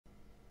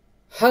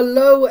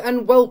Hello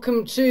and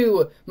welcome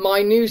to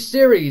my new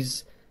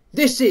series.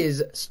 This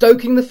is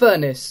Stoking the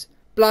Furnace,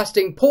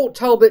 blasting Port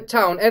Talbot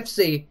Town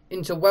FC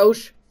into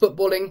Welsh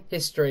footballing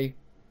history.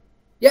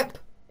 Yep,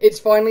 it's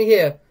finally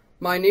here.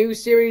 My new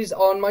series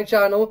on my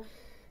channel,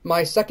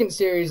 my second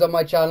series on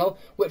my channel,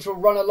 which will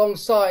run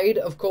alongside,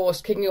 of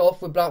course, kicking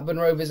off with Blackburn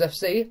Rovers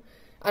FC.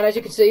 And as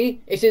you can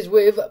see, it is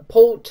with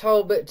Port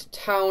Talbot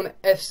Town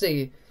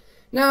FC.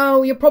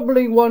 Now, you're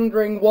probably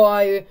wondering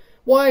why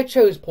I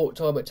chose Port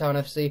Talbot Town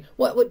FC.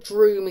 What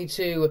drew me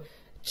to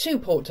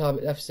Port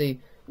Talbot FC?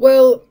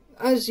 Well,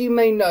 as you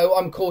may know,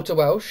 I'm quarter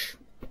Welsh,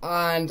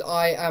 and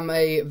I am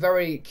a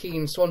very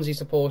keen Swansea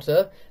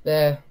supporter.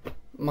 They're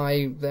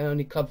the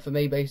only club for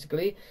me,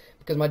 basically,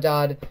 because my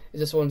dad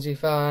is a Swansea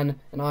fan,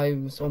 and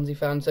I'm a Swansea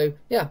fan, so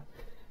yeah.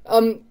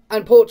 And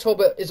Port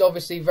Talbot is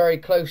obviously very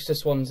close to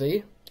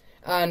Swansea.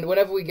 And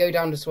whenever we go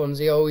down to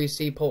Swansea, I always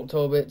see Port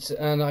Talbot,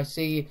 and I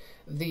see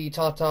the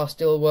Tata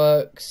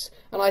Steelworks,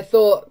 and I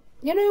thought,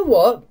 you know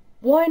what?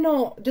 Why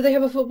not? Do they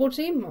have a football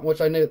team?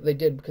 Which I know that they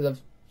did because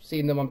I've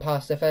seen them on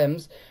past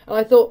FMs, and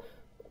I thought,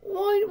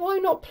 why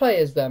not play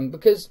as them?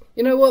 Because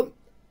you know what?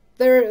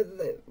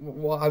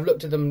 Well, I've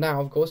looked at them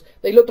now, of course.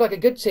 They look like a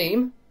good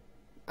team,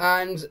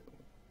 and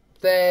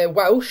they're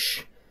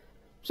Welsh.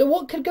 So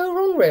what could go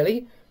wrong,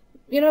 really?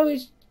 You know,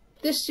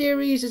 this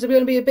series is going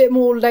to be a bit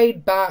more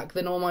laid back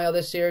than all my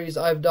other series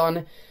I've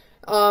done.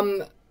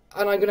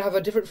 And I'm going to have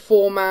a different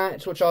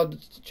format, which I'll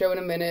show in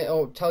a minute,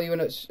 or tell you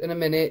in a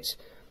minute.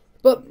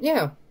 But,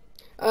 yeah.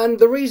 And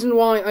the reason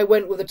why I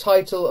went with the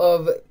title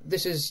of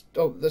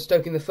the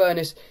Stoking the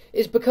Furnace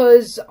is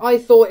because I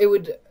thought it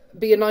would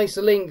be a nice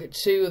link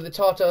to the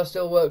Tata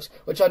Steelworks,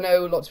 which I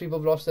know lots of people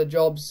have lost their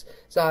jobs,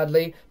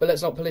 sadly, but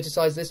let's not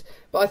politicise this.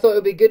 But I thought it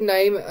would be a good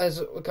name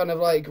as kind of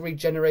like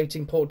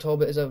regenerating Port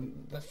Talbot as a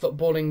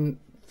footballing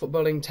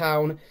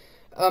town.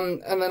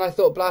 And then I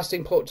thought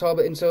blasting Port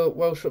Talbot into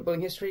Welsh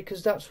footballing history,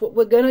 because that's what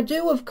we're going to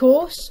do, of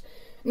course.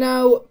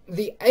 Now,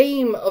 the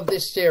aim of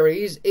this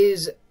series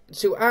is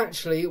to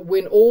actually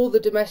win all the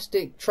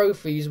domestic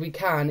trophies we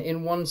can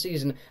in one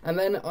season, and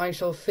then I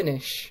shall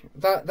finish.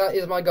 That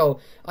is my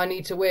goal. I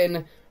need to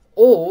win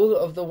all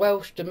of the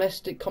Welsh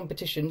domestic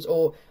competitions,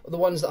 or the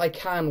ones that I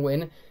can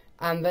win,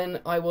 and then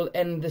I will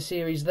end the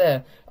series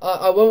there.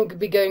 I won't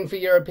be going for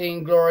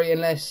European glory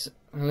unless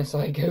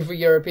I go for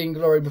European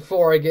glory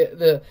before I get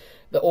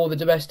all the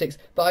domestics.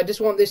 But I just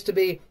want this to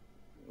be,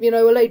 you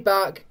know, a laid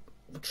back,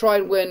 try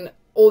and win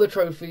all the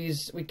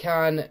trophies we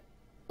can,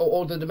 or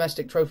all the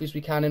domestic trophies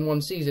we can in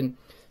one season.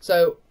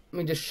 So let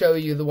me just show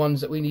you the ones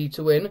that we need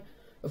to win.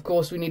 Of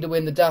course, we need to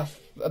win the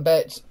Daft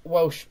Bet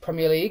Welsh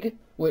Premier League,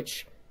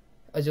 which,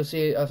 as you'll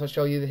see as I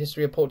show you the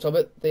history of Port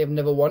Talbot, they have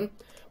never won.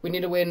 We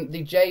need to win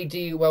the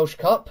JD Welsh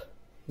Cup.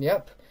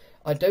 Yep,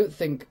 I don't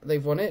think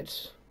they've won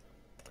it.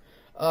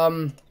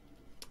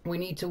 We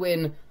need to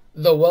win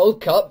the World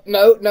Cup.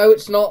 No,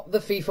 it's not the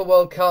FIFA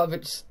World Cup.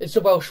 It's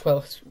a Welsh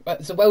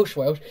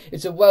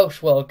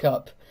World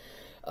Cup.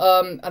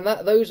 And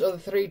those are the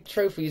 3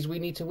 trophies we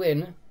need to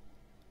win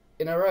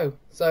in a row.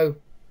 So,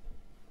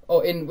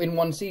 or in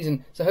one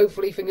season. So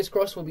hopefully, fingers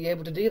crossed, we'll be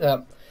able to do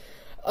that.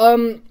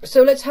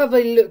 So let's have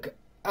a look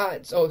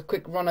at, a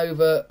quick run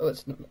over.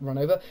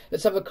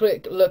 Let's have a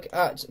quick look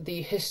at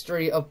the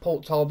history of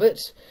Port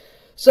Talbot.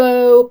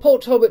 So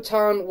Port Talbot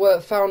Town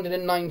were founded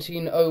in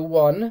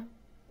 1901.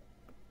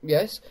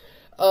 Yes.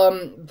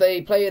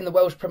 They play in the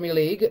Welsh Premier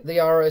League. They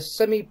are a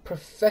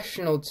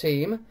semi-professional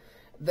team.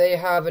 They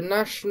have a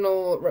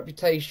national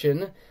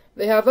reputation.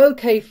 They have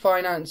okay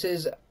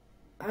finances,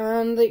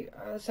 and they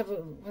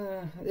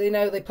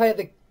play at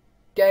the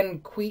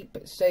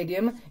Genqueep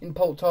Stadium in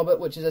Port Talbot,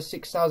 which is a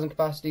 6,000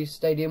 capacity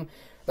stadium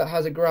that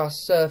has a grass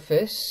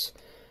surface.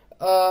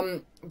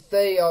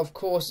 They are, of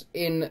course,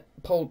 in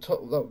Port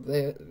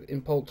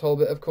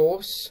Talbot, of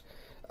course.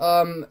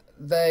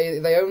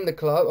 They own the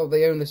club, or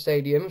they own the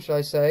stadium, shall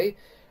I say.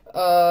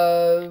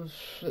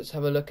 Let's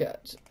have a look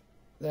at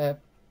their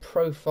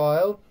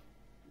profile.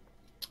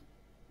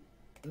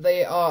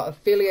 They are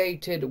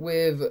affiliated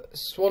with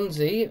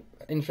Swansea,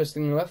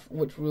 interestingly enough,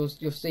 which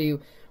you'll see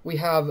we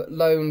have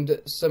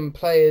loaned some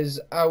players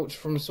out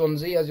from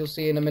Swansea, as you'll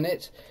see in a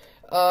minute.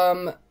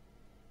 And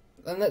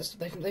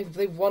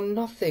they've won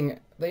nothing.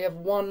 They have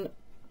won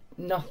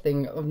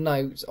nothing of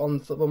note on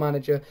Football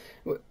Manager,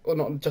 or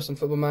not just on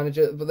Football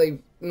Manager, but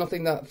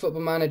nothing that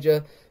Football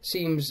Manager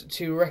seems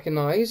to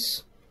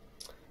recognise.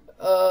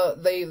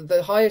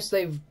 The highest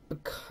they've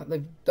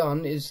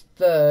done is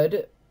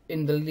 3rd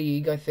in the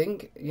league, I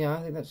think. Yeah,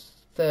 I think that's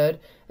 3rd.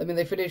 I mean,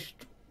 they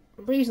finished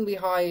reasonably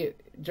high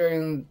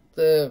during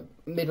the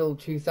middle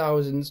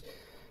 2000s,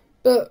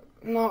 but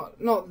not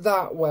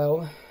that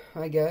well,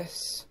 I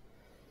guess.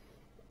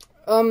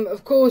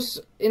 Of course,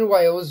 in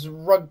Wales,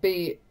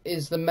 rugby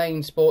is the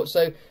main sport,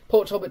 so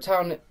Port Talbot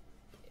Town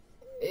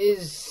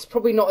is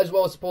probably not as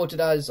well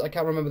supported as, I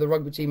can't remember the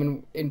rugby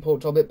team in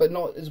Port Talbot, but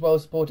not as well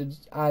supported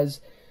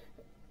as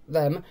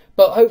them.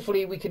 But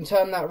hopefully we can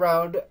turn that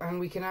round, and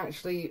we can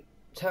actually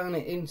turn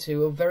it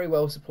into a very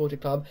well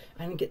supported club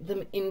and get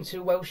them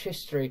into Welsh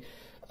history.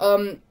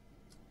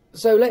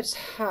 So let's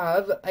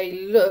have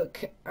a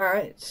look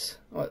at...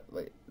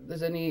 wait,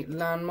 there's any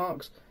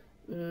landmarks?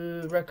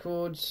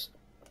 Records,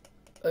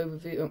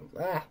 overview...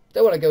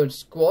 don't want to go in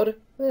squad.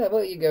 Yeah,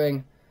 where are you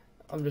going?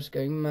 I'm just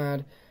going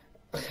mad.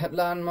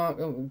 Landmark...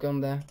 oh, we've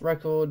gone there.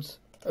 Records,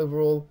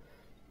 overall.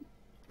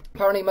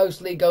 Apparently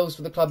most league goals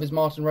for the club is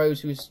Martin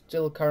Rose, who is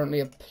still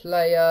currently a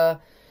player.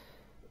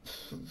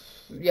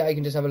 Yeah, you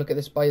can just have a look at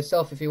this by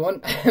yourself if you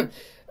want.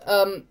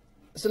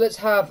 So let's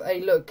have a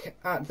look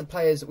at the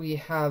players we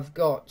have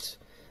got.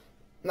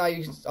 Now,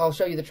 I'll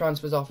show you the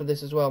transfers after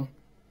this as well.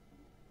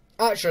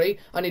 Actually,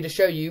 I need to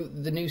show you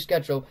the new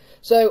schedule.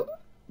 So,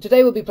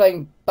 today we'll be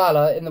playing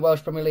Bala in the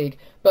Welsh Premier League,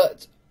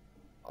 but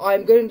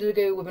I'm going to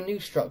go with a new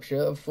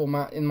structure of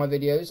format in my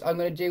videos. I'm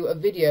going to do a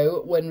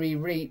video when we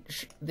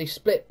reach the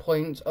split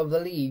point of the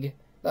league.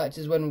 That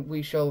is when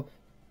I shall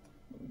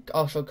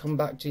come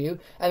back to you,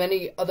 and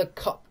any other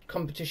cup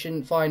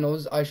competition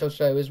finals I shall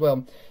show as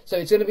well. So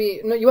it's going to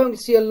be, you won't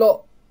see a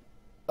lot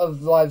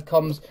of live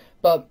comms,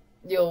 but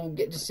you'll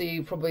get to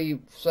see probably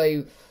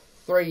say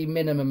 3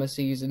 minimum a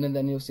season, and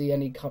then you'll see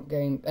any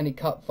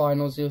cup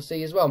finals you'll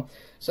see as well.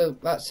 So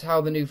that's how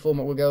the new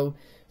format will go.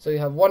 So you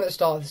have one at the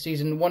start of the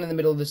season, one in the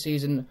middle of the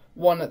season,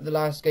 one at the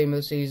last game of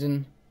the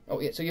season. Oh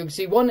yeah, so you'll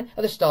see one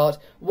at the start,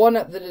 one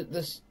at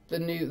the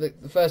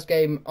first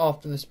game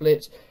after the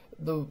split,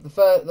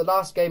 the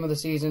last game of the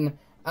season,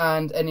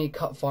 and any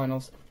cup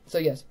finals. So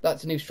yes,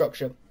 that's a new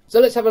structure. So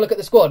let's have a look at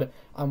the squad.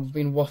 I've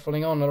been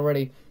waffling on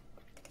already.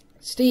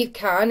 Steve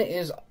Can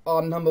is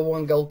our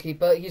 #1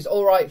 goalkeeper. He's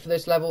alright for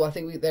this level. I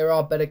think there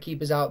are better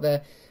keepers out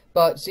there,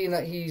 but seeing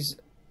that he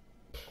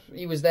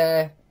was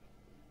there,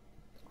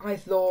 I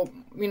thought,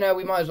 we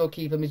might as well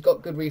keep him. He's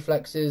got good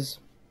reflexes.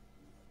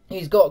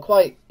 He's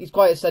quite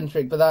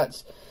eccentric, but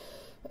that's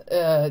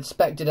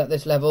expected at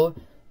this level.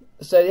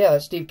 So yeah,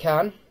 that's Steve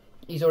Can.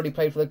 He's already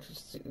played for the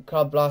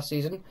club last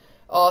season.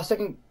 Our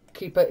second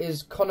keeper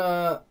is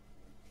Connor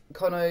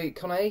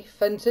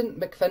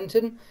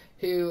McFenton,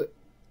 who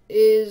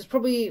is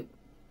probably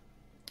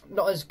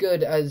not as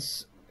good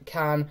as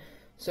Can.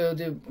 So he'll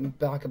do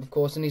backup, of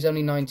course, and he's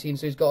only 19,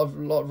 so he's got a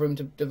lot of room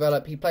to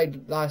develop. He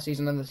played last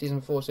season and the season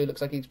before, so it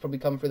looks like he's probably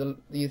come through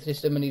the youth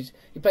system, and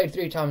he played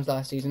 3 times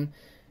last season.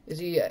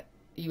 He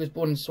was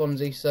born in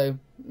Swansea, so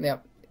yeah,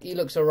 he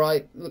looks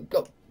alright.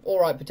 Got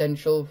alright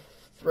potential.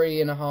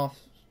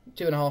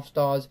 2.5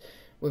 stars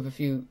with a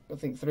few, I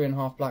think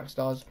 3.5 black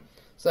stars.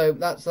 So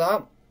that's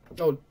that.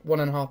 Or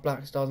 1.5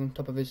 black stars on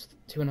top of his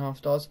 2.5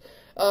 stars.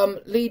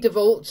 Lee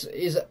DeVault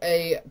is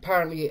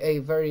apparently a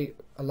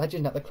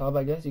legend at the club,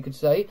 I guess you could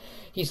say.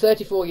 He's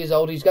 34 years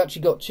old. He's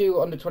actually got 2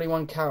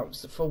 under-21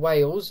 caps for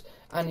Wales,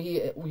 and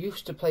he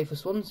used to play for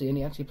Swansea, and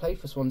he actually played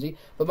for Swansea.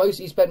 But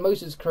he spent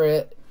most of his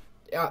career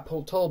at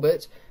Port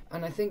Talbot,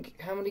 and I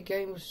think how many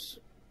games?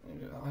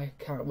 I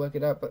can't work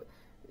it out, but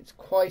it's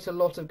quite a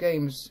lot of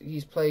games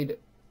he's played.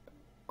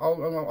 I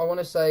want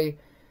to say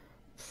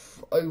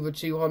over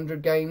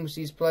 200 games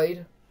he's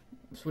played,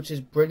 which is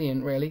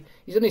brilliant, really.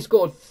 He's only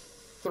scored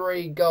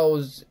 3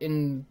 goals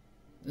in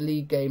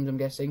league games, I'm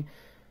guessing.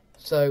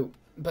 So,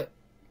 but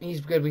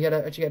he's good. We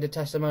actually had a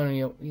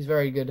testimonial. He's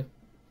very good.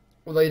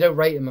 Although they don't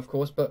rate him, of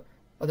course, but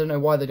I don't know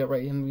why they don't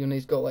rate him.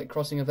 He's got like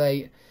crossing of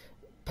 8,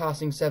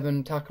 passing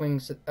 7,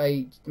 tackling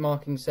 8,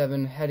 marking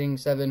 7, heading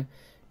 7.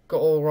 Got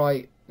all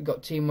right.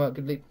 Got teamwork,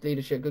 good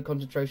leadership, good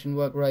concentration,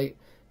 work rate,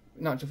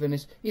 natural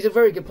fitness. He's a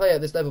very good player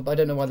at this level, but I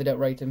don't know why they don't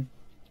rate him.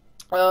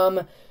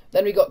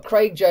 Then we got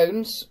Craig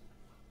Jones,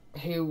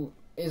 who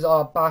is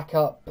our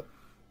backup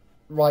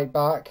right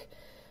back.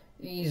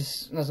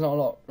 There's not a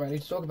lot really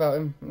to talk about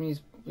him.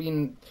 He's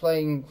been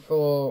playing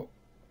for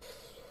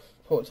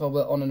Port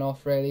Talbot on and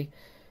off, really.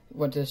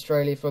 Went to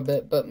Australia for a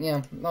bit, but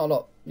yeah, not a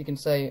lot you can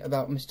say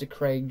about Mr.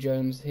 Craig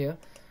Jones here.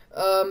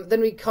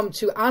 Then we come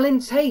to Alan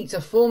Tate, a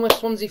former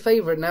Swansea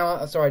favourite.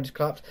 Now, sorry, I just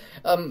clapped.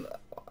 I'm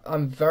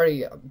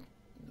very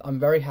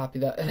happy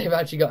that they've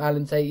actually got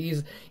Alan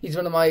Tate. He's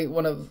one of my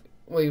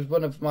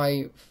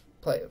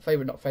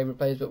favourite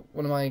players, but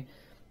one of my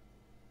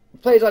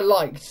players I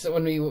liked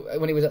when he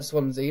was at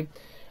Swansea.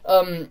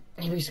 We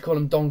used to call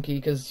him Donkey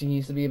because he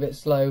used to be a bit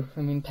slow.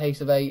 I mean,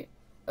 pace of 8,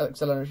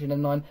 acceleration of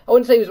 9. I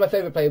wouldn't say he was my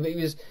favourite player, but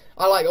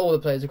I like all the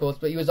players, of course,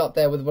 but he was up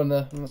there with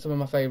some of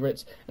my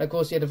favourites. And of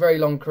course, he had a very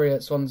long career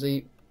at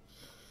Swansea.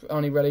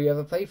 Only really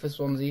ever played for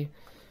Swansea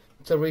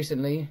until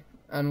recently,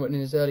 and in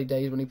his early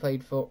days when he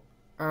played for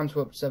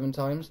Antwerp 7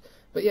 times.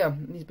 But yeah,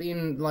 he's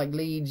been like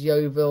Leeds,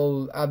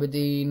 Yeovil,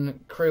 Aberdeen,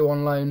 Crewe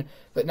on loan,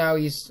 but now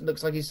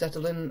looks like he's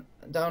settling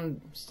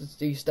down.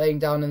 He's staying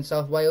down in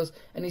South Wales,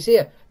 and he's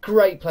here.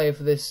 Great player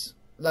for this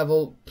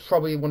level,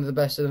 probably one of the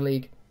best in the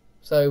league.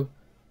 So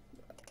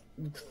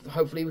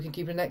hopefully we can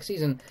keep him next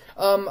season.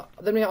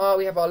 Then we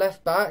have our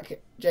left back,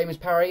 James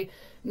Parry.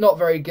 Not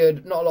very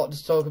good. Not a lot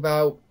to talk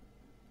about.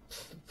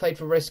 Played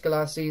for Riska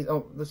last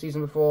season, the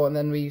season before, and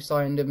then we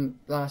signed him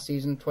last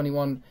season,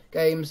 21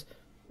 games.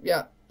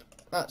 Yeah,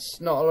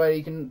 that's not all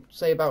you can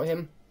say about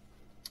him.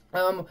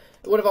 One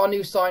of our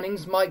new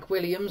signings, Mike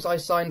Williams, I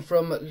signed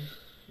from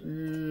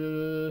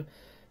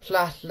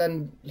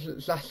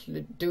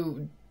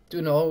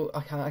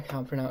I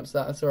can't pronounce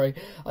that. Sorry,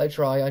 I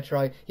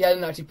try. He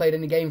hadn't actually played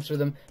any games for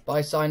them, but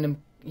I signed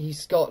him.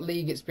 He's got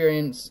league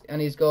experience and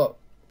he's got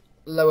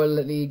lower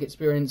league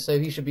experience, so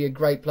he should be a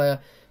great player.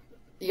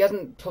 He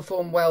hasn't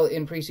performed well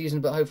in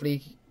pre-season, but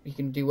hopefully he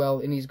can do well,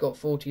 and he's got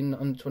 14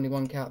 under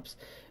 21 caps.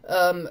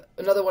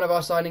 Another one of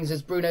our signings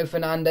is Bruno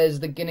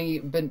Fernandes, the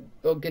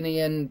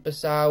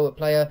Guinean-Bissau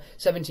player.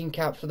 17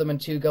 caps for them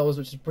and 2 goals,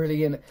 which is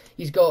brilliant.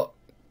 He's got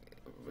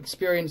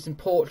experience in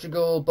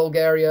Portugal,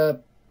 Bulgaria,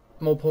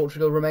 more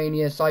Portugal,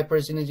 Romania,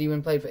 Cyprus, and he's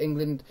even played for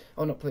England,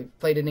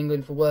 played in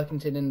England for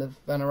Workington in the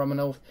Vanna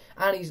Romanov.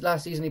 And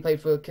last season he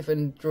played for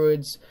Cyffin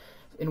Druids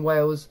in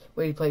Wales,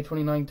 where he played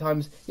 29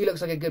 times. He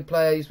looks like a good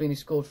player. He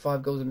scored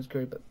 5 goals in his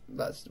career, but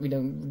we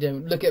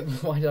don't look at.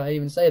 Why did I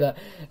even say that?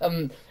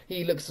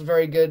 He looks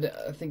very good.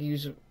 I think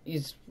he's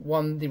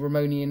won the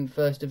Romanian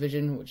First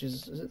Division, which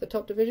is it the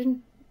top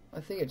division?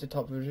 I think it's a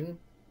top division.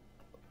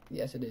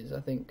 Yes, it is.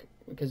 I think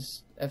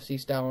because FC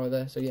Stour are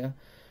there, so yeah,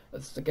 I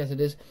guess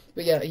it is.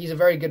 But yeah, he's a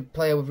very good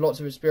player with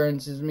lots of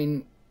experiences. I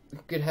mean,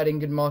 good heading,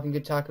 good marking,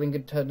 good tackling,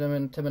 good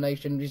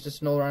determination. He's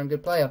just an all-round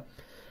good player.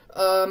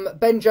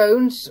 Ben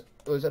Jones.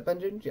 Was that Ben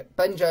Jones? Yeah.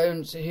 Ben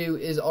Jones, who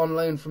is on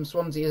loan from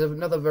Swansea, is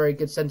another very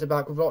good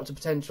centre-back with lots of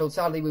potential.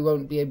 Sadly, we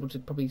won't be able to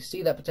probably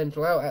see that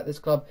potential out at this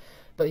club,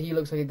 but he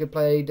looks like a good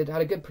player. He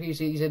had a good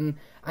pre-season,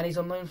 and he's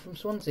on loan from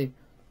Swansea.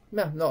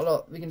 Yeah, not a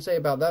lot we can say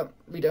about that.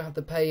 We don't have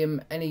to pay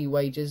him any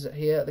wages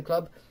here at the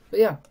club.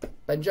 But yeah,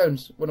 Ben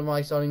Jones, one of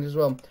my signings as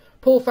well.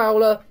 Paul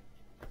Fowler,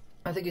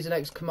 I think he's an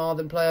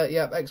ex-Carmarthen player.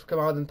 Yeah,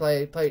 ex-Carmarthen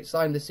player,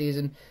 signed this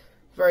season.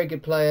 Very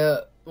good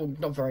player. Well,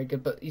 not very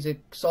good, but he's a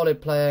solid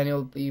player, and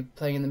he'll be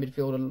playing in the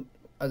midfield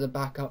as a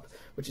backup,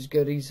 which is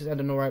good. He's had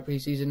an alright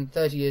pre-season,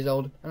 30 years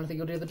old, and I think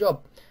he'll do the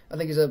job. I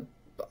think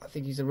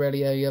he's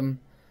really a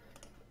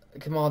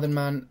Carmarthen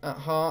man at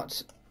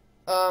heart.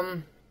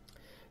 Then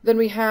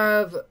we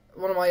have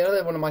one of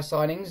my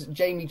signings,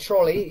 Jamie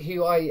Trolley,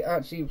 who I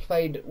actually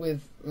past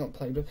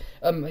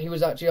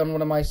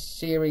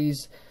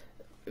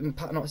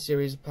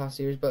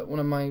series, but one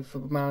of my he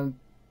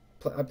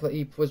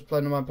was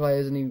playing with my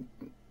players, and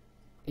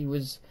he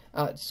was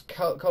at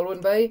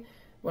Colwyn Bay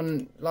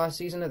last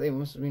season. I think it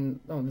must have been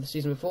the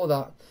season before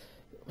that.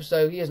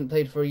 So he hasn't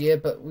played for a year,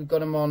 but we've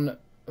got him on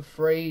a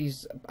free.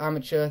 He's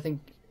amateur, I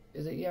think.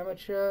 Is it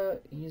amateur?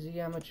 He's the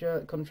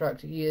amateur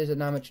contract. He is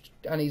an amateur,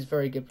 and he's a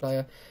very good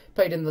player.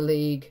 Played in the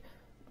league.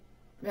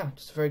 Yeah,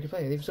 just a very good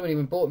player. Somebody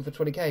even bought him for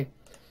 20k.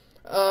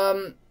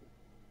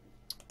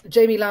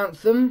 Jamie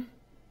Lantham,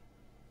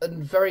 a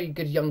very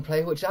good young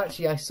player, which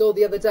actually I saw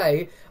the other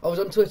day. I was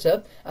on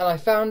Twitter, and I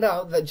found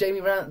out that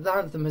Jamie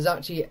Lantham has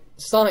actually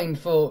signed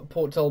for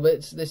Port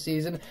Talbot this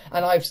season,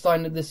 and I've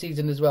signed this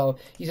season as well.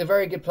 He's a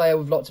very good player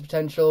with lots of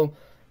potential.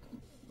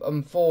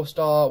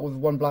 4-star with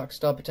 1 black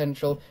star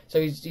potential.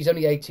 So he's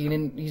only 18,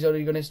 and he's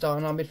only going to start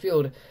in our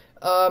midfield.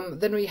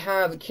 Then we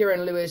have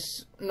Kieran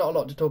Lewis. Not a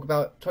lot to talk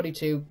about.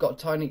 22, he's got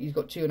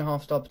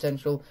 2.5-star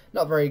potential.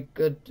 Not very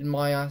good in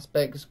my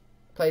aspects.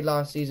 Played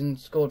last season,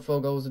 scored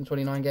 4 goals in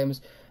 29 games.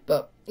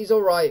 But he's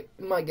alright.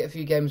 He might get a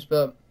few games,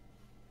 but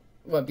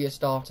won't be a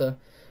starter.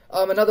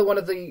 Another one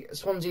of the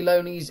Swansea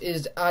loanies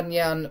is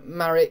Adnan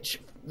Maric,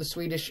 the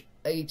Swedish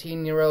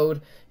 18-year-old.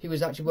 He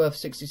was actually worth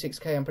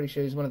 66k. I'm pretty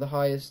sure he's one of the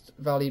highest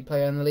valued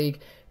player in the league.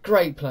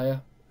 Great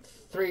player.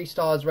 3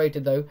 stars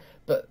rated though,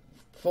 but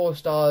 4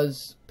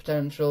 stars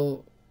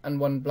potential and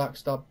 1 black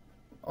star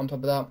on top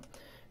of that.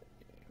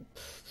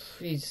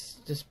 He's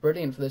just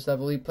brilliant for this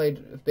level. He played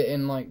a bit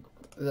in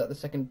the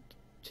second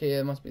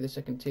tier, must be the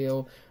second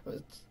tier,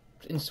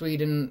 in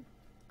Sweden,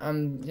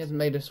 and he hasn't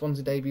made a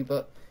Swansea debut,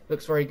 but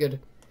looks very good.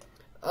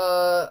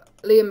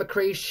 Liam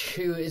McCreesh,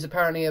 who is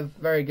apparently a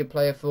very good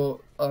player for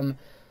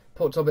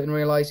Port Talbot in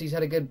real life. He's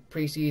had a good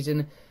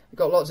pre-season,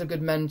 got lots of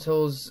good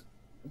mentals.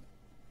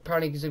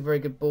 Apparently he's a very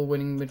good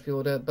ball-winning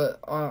midfielder, but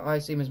I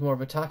see him as more of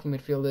an attacking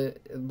midfielder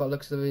by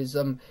looks of his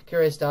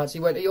career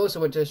stats. He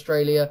also went to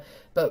Australia,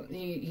 but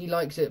he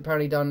likes it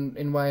apparently down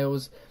in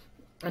Wales,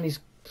 and he's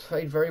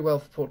played very well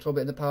for Port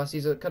Talbot in the past.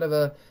 He's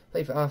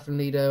played for Athlone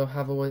Lido,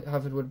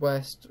 Haverwood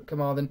West,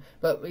 Carmarthen,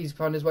 but he's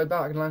found his way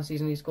back, and last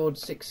season he scored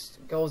 6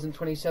 goals in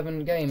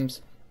 27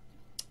 games.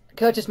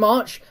 Curtis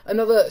March,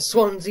 another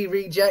Swansea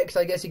reject,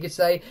 I guess you could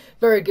say.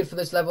 Very good for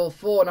this level,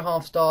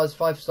 4.5 stars,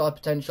 5-star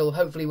potential.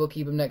 Hopefully we'll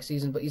keep him next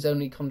season, but he's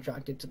only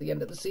contracted to the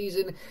end of the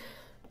season.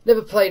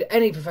 Never played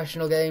any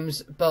professional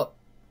games, but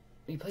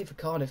he played for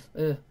Cardiff.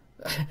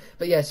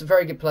 But yes, a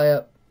very good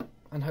player,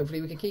 and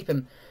hopefully we can keep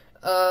him.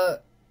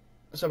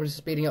 So I'm just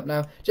speeding up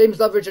now. James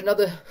Loveridge,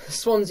 another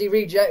Swansea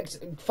reject,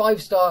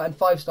 5-star and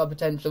 5-star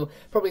potential.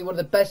 Probably one of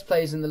the best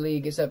players in the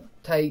league, except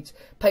Tate.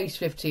 Pace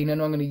 15,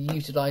 and I'm going to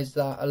utilise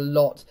that a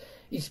lot.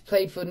 He's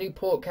played for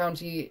Newport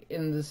County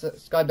in the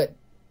Sky Bet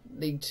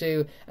League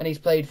 2, and he's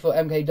played for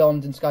MK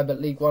Dons in Sky Bet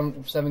League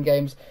 1 for 7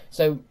 games.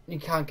 So you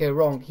can't go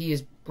wrong. He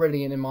is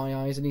brilliant in my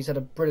eyes, and he's had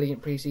a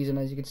brilliant pre-season,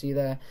 as you can see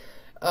there.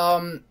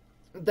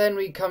 Then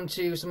we come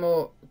to some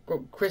more.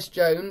 Chris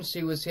Jones,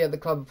 who was here at the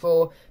club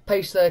before,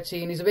 pace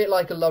 13. He's a bit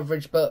like a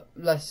Loveridge, but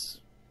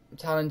less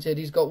talented.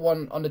 He's got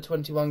 1 under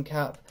 21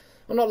 cap,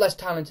 well, not less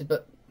talented,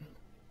 but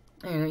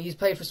he's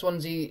played for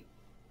Swansea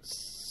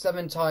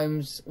 7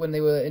 times when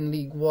they were in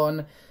League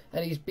One,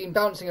 and he's been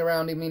bouncing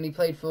around. I mean, he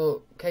played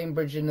for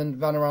Cambridge and then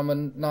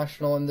Vanarama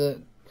National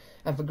and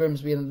for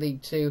Grimsby in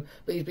League Two.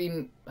 But he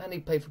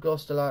played for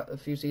Gloucester a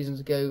few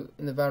seasons ago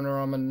in the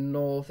Vanarama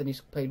North, and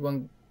he's played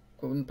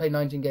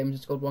 19 games and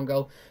scored 1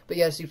 goal. But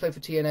yes, he played for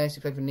TNS,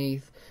 he played for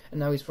Neath, and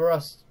now he's for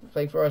us.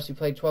 He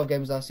played 12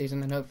 games last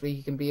season, and hopefully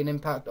he can be an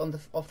impact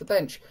off the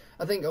bench.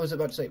 I think I was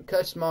about to say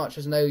Curtis March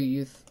has no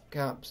youth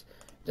caps.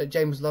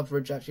 James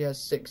Loveridge actually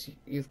has 6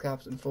 youth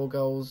caps and 4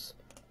 goals.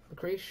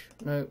 McCreesh?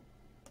 No.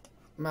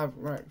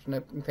 Maverick?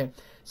 No. Okay.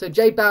 So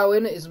Jay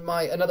Bowen is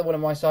another one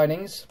of my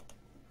signings.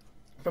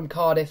 From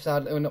Cardiff,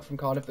 sadly, not from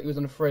Cardiff, but he was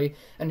on a free,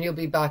 and he'll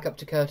be back up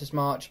to Curtis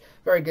March.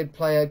 Very good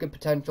player, good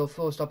potential,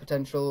 4-star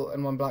potential,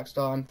 and 1 black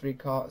star, and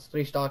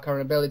 3-star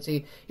current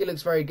ability. He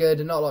looks very good,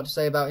 and not a lot to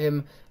say about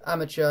him.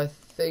 Amateur, I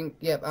think.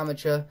 Yep,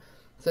 amateur.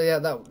 So yeah,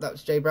 that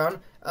was Jay Brown.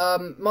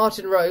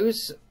 Martin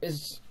Rose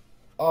is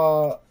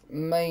our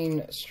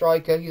main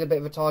striker. He's a bit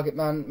of a target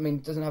man. I mean,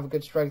 doesn't have a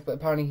good strength, but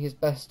apparently his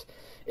best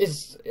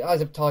is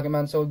as a target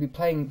man, so we'll be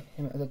playing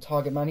him as a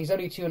target man. He's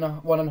only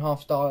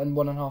 1.5 star and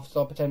 1.5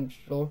 star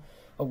potential.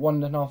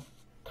 1.5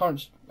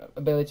 current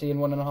ability and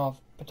 1.5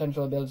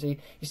 potential ability.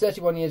 He's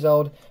 31 years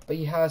old, but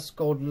he has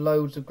scored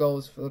loads of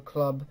goals for the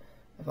club.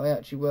 If I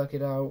actually work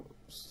it out,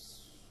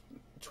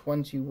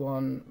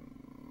 21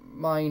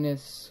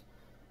 minus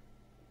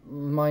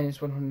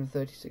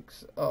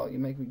 136. Oh, you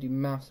make me do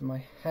maths in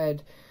my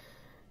head.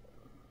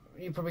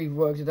 You probably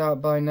worked it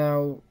out by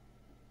now.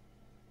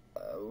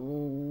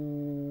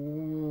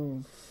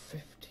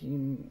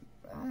 15.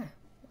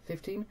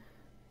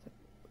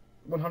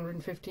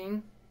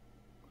 115.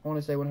 I want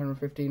to say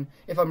 115.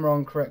 If I'm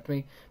wrong, correct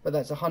me. But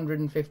that's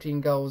 115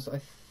 goals, I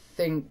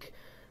think,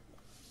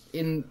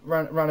 in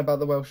round about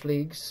the Welsh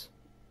leagues.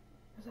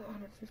 Is that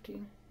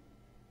 115?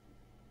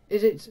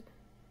 Is it?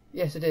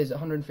 Yes, it is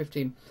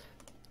 115.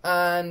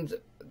 And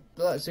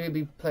so he'll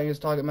be playing as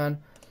target man.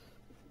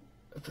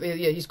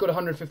 Yeah, he's got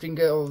 115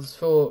 goals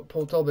for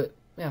Port Talbot.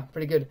 Yeah,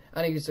 pretty good.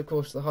 And he's of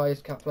course the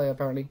highest cap player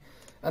apparently.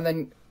 And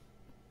then,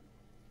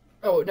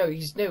 oh no,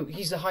 he's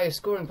the highest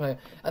scoring player.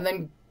 And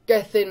then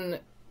Gethin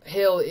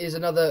Hill is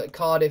another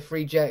Cardiff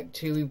reject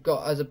who we've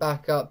got as a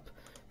backup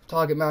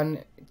target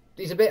man.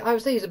 I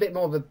would say he's a bit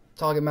more of a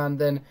target man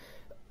than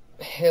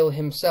Hill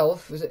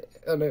himself.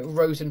 Martin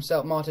Rose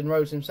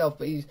himself,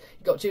 but he's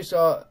got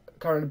 2-star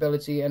current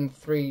ability and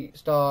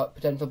 3-star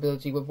potential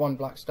ability with 1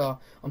 black star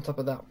on top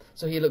of that.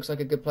 So he looks like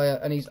a good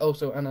player, and he's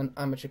also an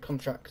amateur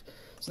contract.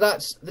 So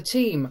that's the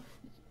team.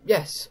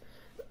 Yes,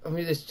 I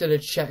mean, just to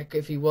check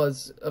if he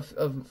was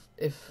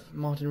if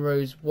Martin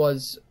Rose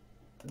was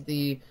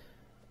the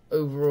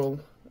overall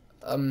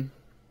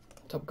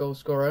top goal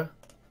scorer.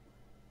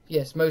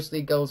 Yes, most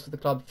league goals for the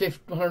club.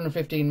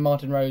 115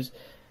 Martin Rose,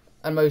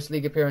 and most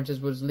league appearances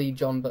was Lee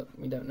John, but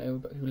we don't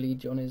know who Lee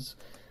John is.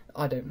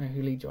 I don't know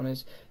who Lee John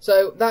is.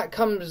 So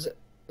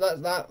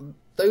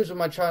those were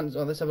my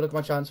transfers. Let's have a look at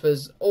my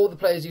transfers. All the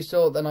players you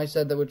saw that I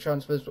said there were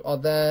transfers are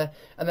there,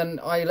 and then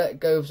I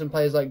let go of some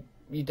players like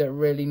you don't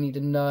really need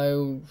to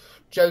know.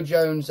 Joe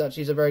Jones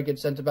actually is a very good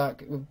centre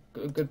back with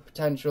good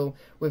potential,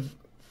 with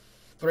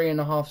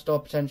 3.5 star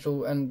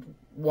potential and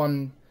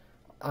 1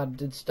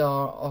 added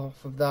star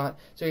off of that.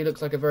 So he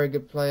looks like a very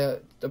good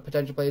player. The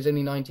potential player is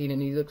only 19,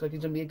 and he looks like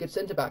he's going to be a good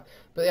centre back.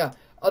 But yeah,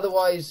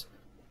 otherwise,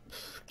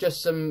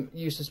 just some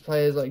useless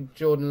players like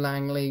Jordan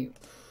Langley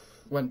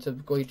went to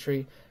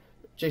Goitree.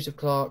 Joseph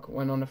Clark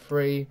went on a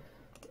free.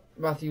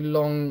 Matthew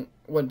Long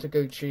went to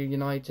Goitree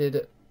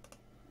United.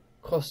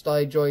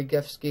 Kostai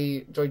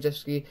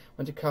Joyjevski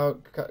went to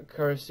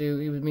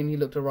Karasu. He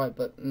looked alright,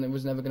 but it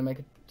was never going to make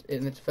it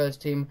in its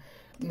first team.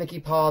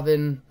 Nicky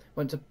Parvin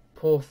went to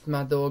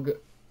Porthmadog.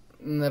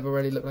 Never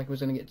really looked like he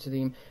was going to get to the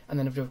team. And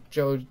then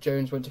Joe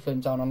Jones went to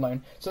Flint Town on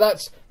loan. So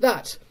that's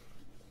that.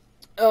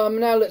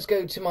 Now let's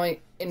go to my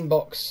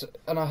inbox,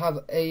 and I have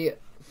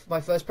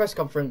my first press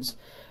conference.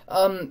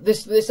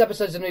 This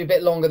episode's going to be a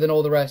bit longer than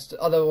all the rest.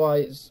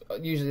 Otherwise,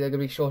 usually they're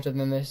going to be shorter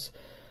than this.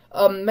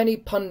 Many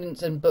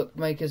pundits and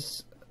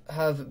bookmakers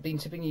have been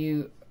tipping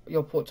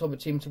your Port Talbot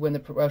team to win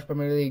the Welsh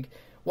Premier League.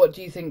 What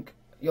do you think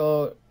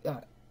are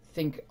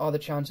the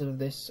chances of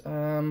this?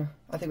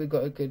 I think we've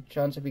got a good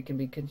chance if we can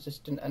be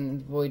consistent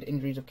and avoid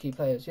injuries of key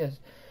players. Yes.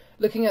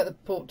 Looking at the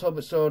Port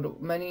Talbot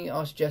squad, many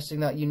are suggesting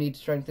that you need to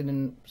strengthen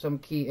in some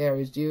key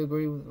areas. Do you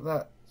agree with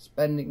that?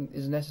 Spending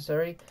is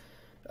necessary.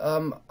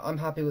 I'm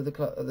happy with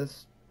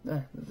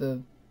I'm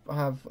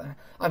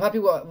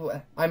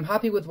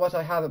happy with what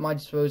I have at my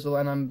disposal,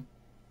 and I'm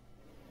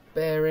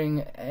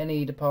bearing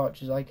any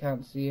departures. I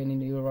can't see any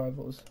new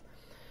arrivals.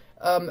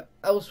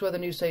 Elsewhere, the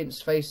new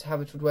Saints face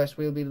Haverfordwest.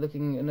 We'll be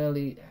looking we'll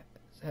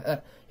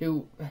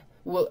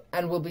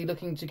be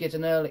looking to get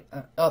an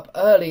up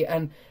early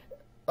and.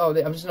 Oh,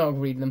 I'm just not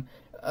reading them.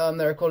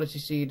 They're a quality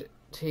seed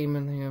team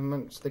and they're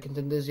amongst the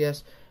contenders,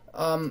 yes.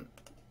 I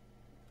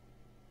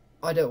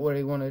don't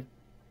really want to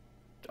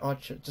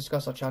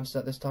discuss our chances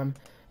at this time.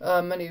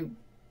 Many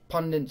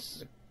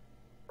pundits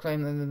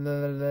claim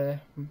that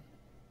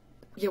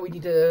yeah, we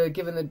need to,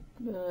 given the,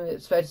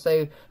 it's fair to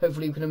say,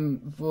 hopefully we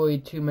can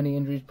avoid too many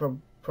injuries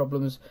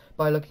problems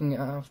by looking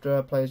after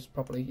our players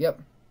properly.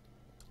 Yep.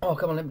 Oh,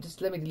 come on, let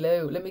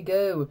me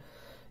go.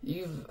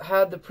 You've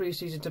had the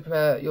pre-season to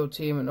prepare your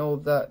team, and all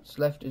that's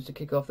left is to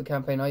kick off the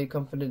campaign. Are you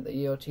confident that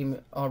your team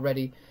are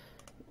ready?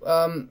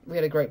 We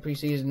had a great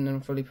pre-season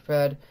and fully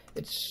prepared.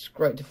 It's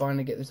great to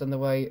finally get this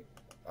underway.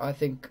 I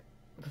think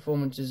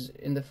performances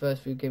in the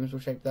first few games will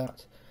shape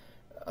that.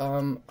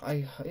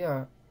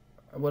 Yeah,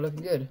 we're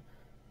looking good.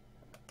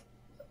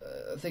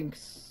 I think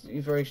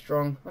he's very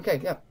strong. Okay,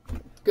 yeah,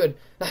 good.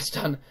 That's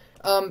done.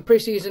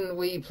 Pre-season,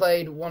 we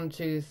played 1,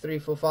 2, 3,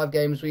 4, 5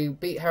 games. We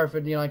beat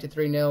Hereford United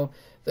 3-0.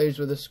 Those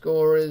were the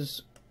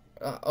scorers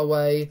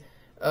away.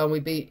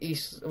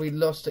 We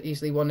lost to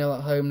Eastleigh 1-0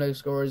 at home, no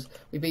scorers.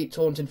 We beat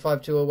Taunton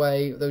 5-2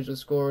 away. Those were the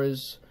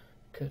scorers.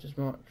 Curtis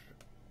March,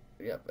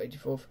 yep,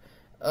 84th.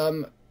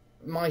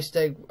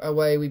 Maesteg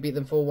away, we beat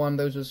them 4-1.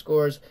 Those were the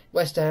scorers.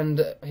 West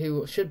End,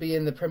 who should be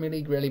in the Premier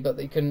League really, but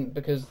they couldn't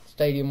because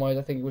stadium-wise,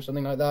 I think it was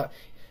something like that.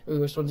 We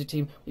were a Swansea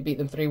team. We beat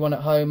them 3-1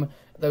 at home.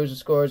 Those were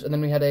scorers. And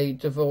then we had a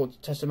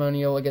default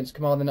testimonial against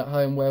Carmarthen at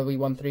home where we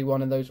won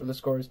 3-1, and those were the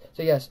scorers.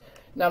 So yes,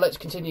 now let's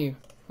continue.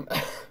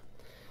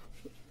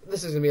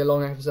 This is going to be a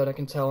long episode, I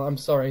can tell. I'm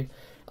sorry.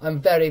 I'm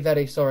very,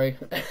 very sorry.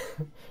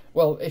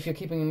 Well, if you're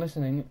keeping and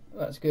listening,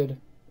 that's good.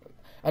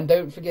 And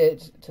don't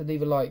forget to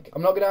leave a like.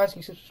 I'm not going to ask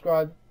you to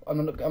subscribe.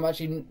 I'm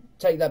actually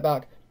take that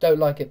back. Don't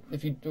like it.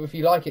 If you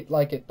like it,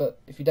 like it. But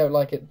if you don't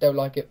like it, don't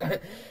like it.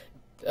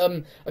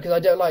 Because I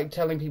don't like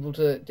telling people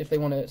to, if they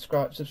want to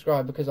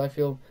subscribe, because I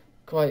feel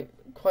quite,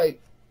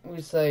 we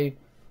say,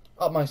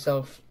 up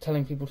myself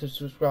telling people to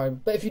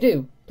subscribe. But if you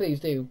do, please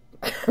do.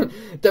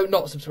 Don't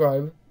not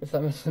subscribe, if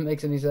that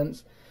makes any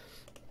sense.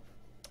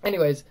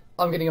 Anyways,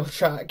 I'm getting off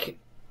track,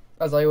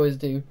 as I always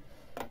do.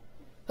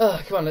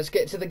 Come on, let's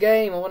get to the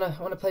game. I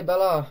wanna play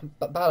Bala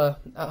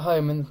at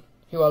home, and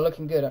who are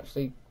looking good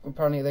actually.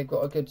 Apparently they've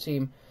got a good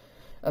team,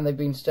 and they've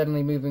been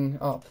steadily moving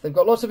up. They've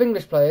got lots of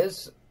English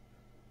players,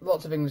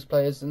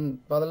 and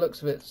by the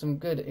looks of it, some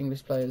good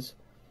English players.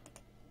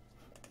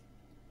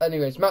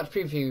 Anyways, match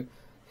preview.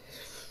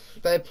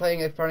 They're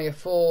playing apparently a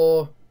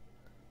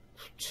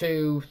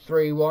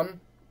 4-2-3-1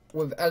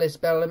 with Ellis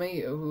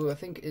Bellamy, who I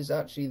think is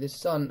actually the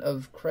son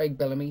of Craig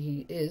Bellamy.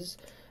 He is.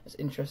 That's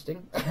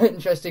interesting.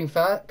 Interesting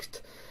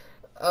fact.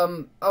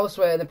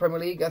 Elsewhere in the Premier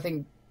League, I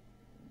think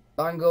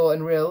Bangor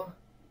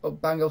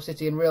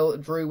City and Real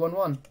drew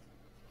 1-1.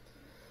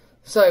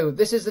 So,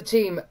 this is the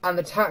team and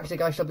the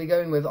tactic I shall be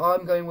going with.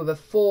 I'm going with a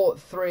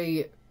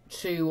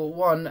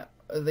 4-3-2-1,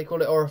 they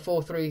call it, or a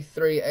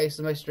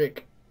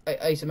 4-3-3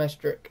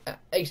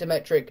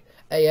 asymmetric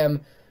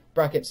AM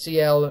bracket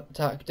CL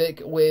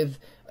tactic with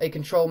a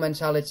control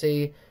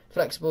mentality,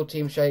 flexible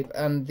team shape,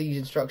 and these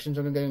instructions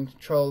are going to go in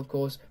control, of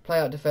course. Play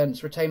out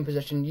defence, retain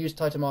possession, use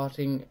tighter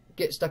marking,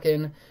 get stuck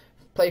in,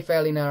 play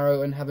fairly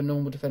narrow, and have a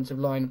normal defensive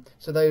line.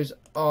 So those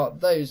are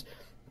those.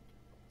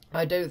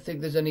 I don't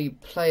think there's any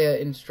player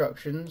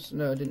instructions.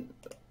 No, I didn't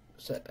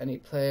set any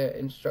player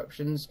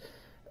instructions.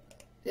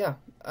 Yeah,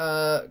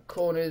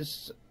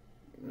 corners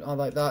are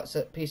like that.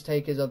 Set piece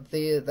takers are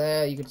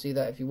there. You can see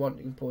that if you want.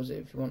 You can pause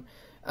it if you want.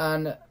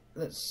 And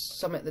let's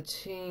summit the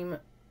team.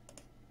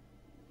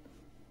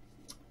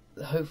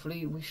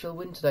 Hopefully we shall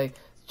win today.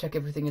 Check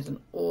everything is in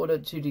order.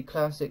 2D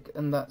Classic,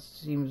 and that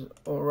seems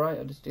alright.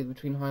 I'll just do the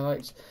between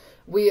highlights.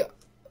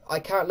 I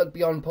can't look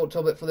beyond Port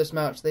Talbot for this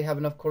match. They have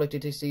enough quality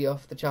to see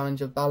off the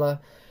challenge of Bala.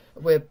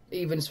 We're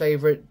evens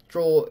favourite.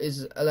 Draw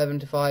is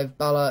 11-5.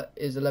 Bala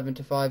is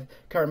 11-5.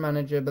 Current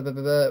manager,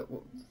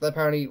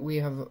 apparently we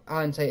have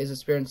Alan Tate as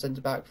experienced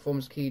centre-back,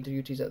 performs key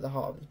duties at the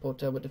heart of the Port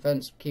Talbot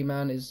defence. Key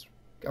man is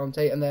Alan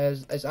Tate, and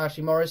there's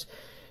Ashley Morris,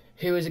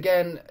 who is,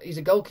 again, he's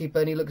a goalkeeper,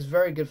 and he looks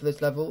very good for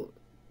this level.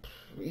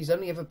 He's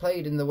only ever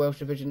played in the Welsh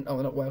Division, oh,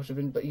 not Welsh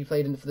Division, but he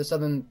played for the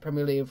Southern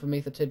Premier League for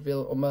Merthyr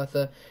Tydfil or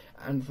Merthyr,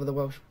 and for the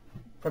Welsh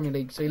Premier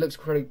League, so he looks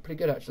pretty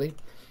good, actually.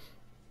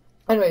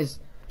 Anyways,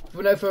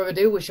 with no further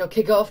ado, we shall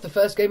kick off the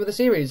first game of the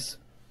series.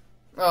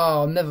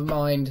 Oh, never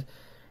mind.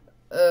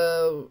 We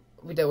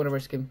don't want to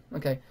risk him.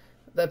 Okay,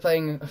 they're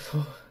playing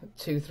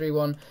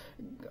 4-2-3-1.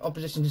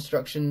 Opposition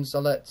instructions,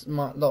 I'll let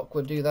Matt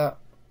Lockwood do that,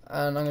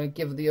 and I'm going to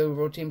give the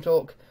overall team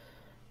talk.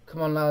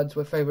 Come on, lads,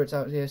 we're favourites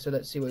out here, so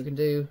let's see what we can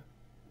do.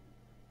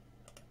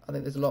 I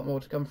think there's a lot more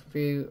to come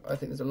from you. I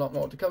think there's a lot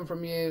more to come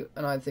from you,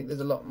 and I think there's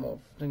a lot more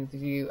to come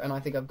from you, and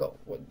I think I've got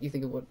what you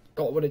think I've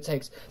got what it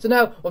takes. So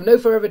now, with no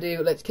further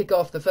ado, let's kick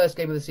off the first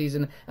game of the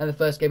season and the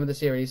first game of the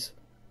series.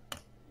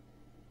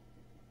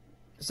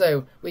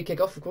 So we kick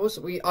off, of course.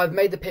 I've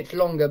made the pitch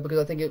longer because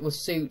I think it will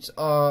suit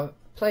our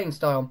playing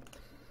style.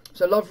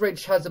 So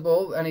Loveridge has the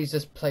ball, and he's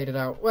just played it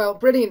out. Well,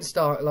 brilliant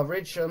start,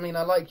 Loveridge. I mean,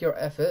 I like your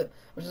effort.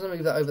 I'm just going to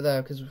move that over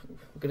there because we're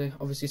going to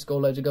obviously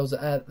score loads of goals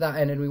at that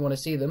end, and we want to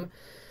see them.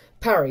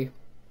 Parry.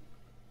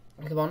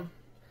 Come on.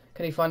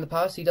 Can he find the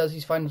pass? He does.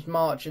 He finds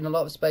March in a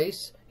lot of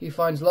space. He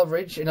finds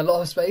Loveridge in a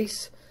lot of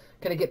space.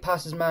 Can he get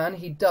past his man?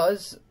 He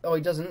does. Oh,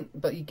 he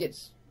doesn't, but he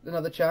gets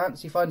another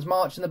chance. He finds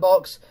March in the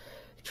box.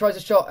 He tries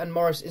a shot, and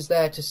Morris is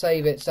there to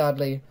save it,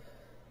 sadly.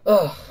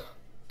 Ugh.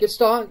 Good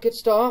start, good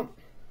start.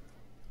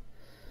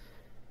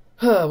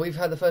 We've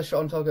had the first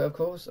shot on target, of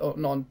course. Oh,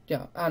 not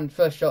yeah, and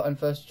first shot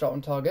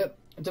on target.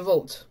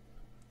 DeVault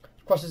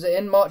crosses it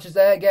in, marches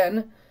there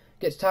again,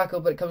 gets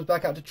tackled, but it comes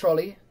back out to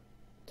Trolley,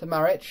 to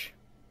Marich,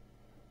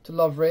 to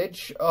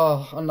Loveridge.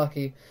 Oh,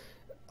 unlucky.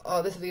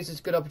 Oh, these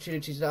is good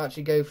opportunities to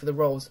actually go for the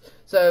roles.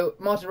 So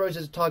Martin Rose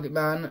is a target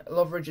man.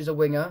 Loveridge is a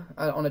winger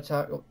on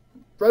attack.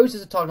 Rose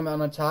is a target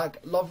man on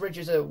attack. Loveridge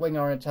is a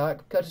winger on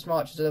attack. Curtis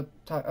March is a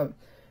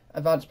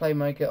advanced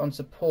playmaker on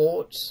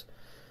support.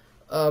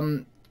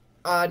 Adnan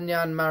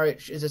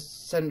Maric is a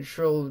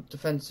central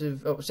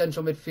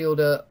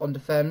midfielder on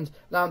defend.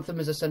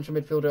 Lantham is a central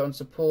midfielder on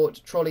support.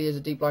 Trolley is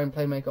a deep line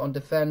playmaker on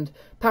defend.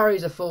 Parry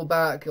is a full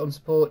back on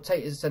support.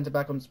 Tate is a centre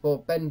back on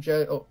support. Ben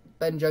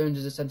Jones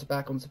is a centre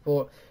back on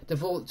support.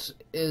 DeVault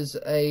is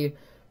a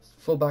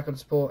full back on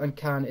support, and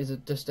Can is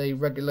just a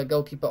regular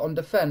goalkeeper on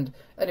defend.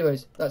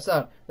 Anyways, that's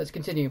that. Let's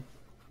continue.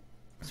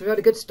 So we had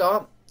a good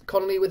start.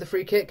 Connolly with a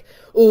free kick.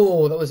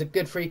 Oh, that was a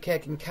good free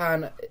kick, and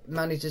Can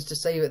manages to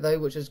save it though,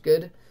 which is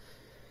good.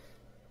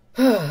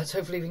 Let's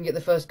hopefully we can get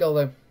the first goal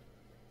though.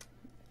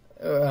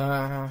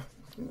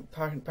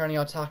 Apparently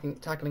our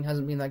tackling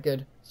hasn't been that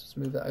good. Let's just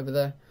move that over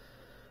there.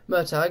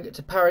 Murtagh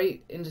to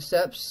Parry,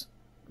 intercepts,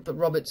 but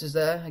Roberts is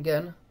there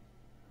again.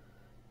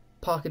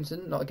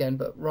 Parkinson, not again,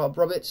 but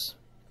Roberts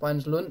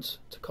finds Lunt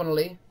to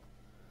Connolly,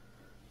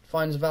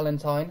 finds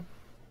Valentine.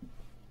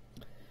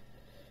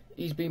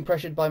 He's being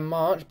pressured by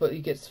March, but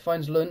he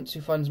finds Lunt, who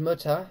finds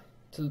Murtagh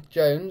to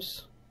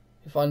Jones,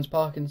 who finds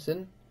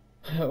Parkinson.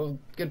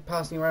 Good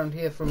passing around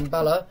here from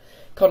Bala.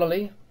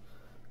 Connolly,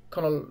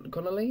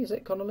 is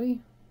it Connolly?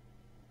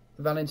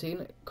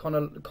 Valentine,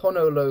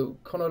 Connolly,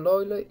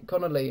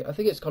 I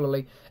think it's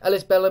Connolly.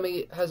 Ellis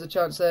Bellamy has a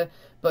chance there,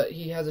 but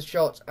he has a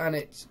shot and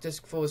it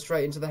just falls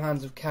straight into the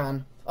hands of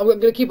Can. I'm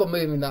going to keep on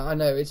moving that, I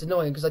know, it's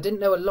annoying because I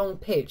didn't know a long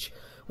pitch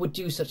would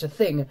do such a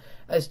thing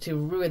as to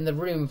ruin the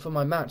room for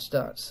my match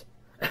stats.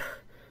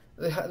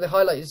 The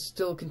highlight is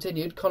still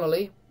continued.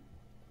 Connolly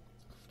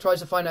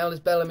tries to find Ellis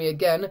Bellamy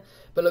again,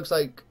 but looks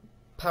like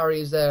Parry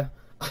is there.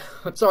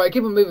 Sorry, I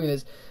keep on moving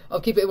this. I'll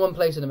keep it in one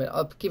place in a minute.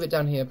 I'll keep it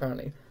down here,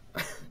 apparently.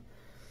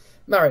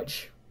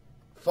 Marich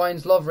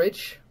finds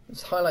Loveridge.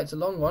 This highlight's a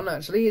long one,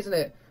 actually, isn't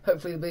it?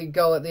 Hopefully there'll be a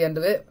goal at the end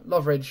of it.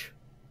 Loveridge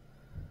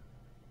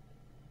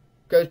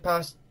goes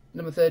past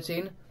number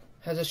 13.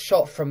 Has a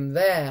shot from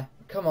there.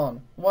 Come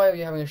on. Why are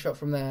you having a shot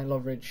from there,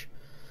 Loveridge?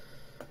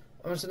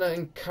 I'm just going to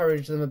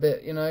encourage them a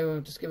bit, you know.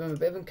 Just give them a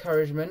bit of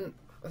encouragement.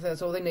 I think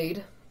that's all they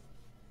need.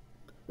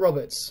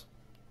 Roberts.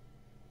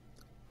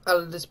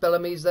 Ellis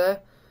Bellamy's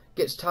there.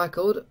 Gets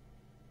tackled.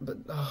 But,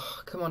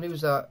 oh, come on, who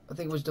was that? I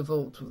think it was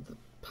DeVault with the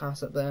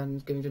pass up there and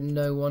he's giving to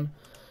no one.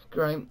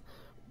 Great.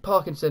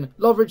 Parkinson.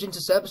 Loveridge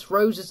intercepts.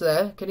 Rose is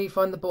there. Can he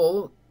find the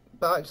ball?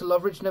 Back to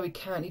Loveridge? No, he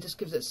can't. He just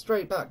gives it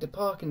straight back to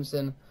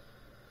Parkinson.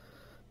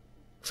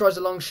 Tries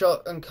a long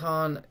shot and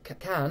Can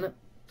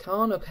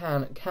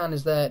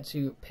is there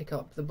to pick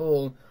up the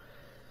ball.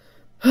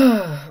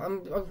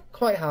 I'm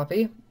quite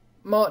happy.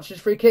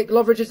 March's free kick.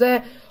 Loveridge is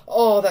there.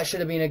 Oh, that should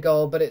have been a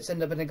goal, but it's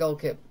ended up in a goal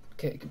kick.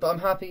 But I'm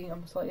happy.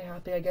 I'm slightly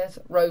happy, I guess.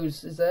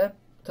 Rose is there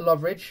to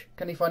Loveridge.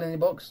 Can he find any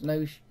box?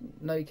 No,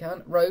 he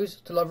can't.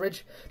 Rose to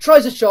Loveridge.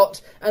 Tries a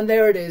shot, and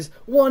there it is.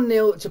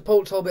 1-0 to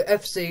Port Talbot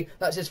FC.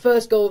 That's his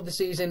first goal of the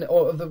season,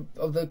 or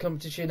of the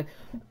competition.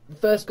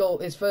 First goal,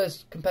 his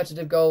first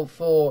competitive goal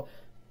for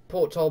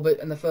Port Talbot,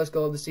 and the first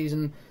goal of the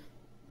season.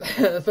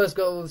 The first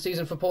goal of the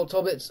season for Port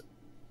Talbot,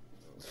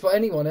 for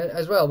anyone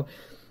as well.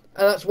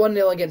 And that's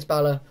 1-0 against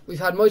Bala. We've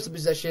had most of the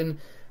possession.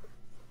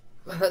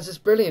 That's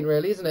just brilliant,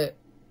 really, isn't it?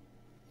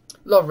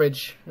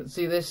 Loveridge. Let's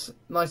see this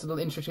nice little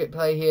intricate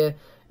play here.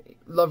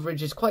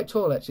 Loveridge is quite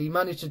tall, actually. He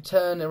managed to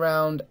turn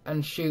around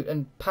and shoot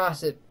and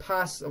pass the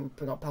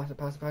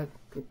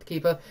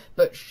keeper,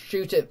 but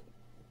shoot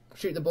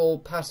the ball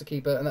past the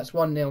keeper, and that's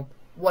 1-0.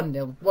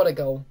 1-0. What a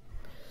goal.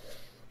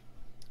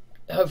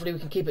 Hopefully we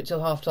can keep it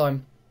till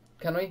half-time.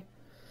 Can we?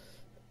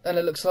 And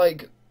it looks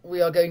like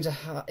we are going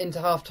to into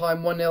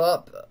half-time 1-0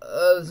 up.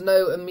 There's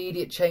no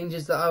immediate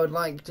changes that I would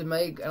like to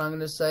make, and I'm going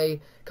to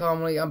say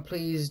calmly, I'm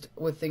pleased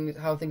with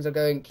how things are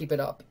going. Keep it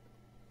up.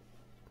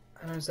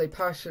 And I'm going to say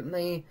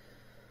passionately,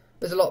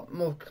 there's a lot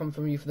more to come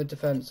from you for the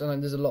defence,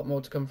 and there's a lot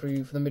more to come from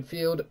you for the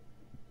midfield.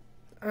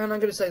 And I'm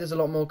going to say there's a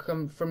lot more to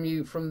come from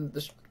you from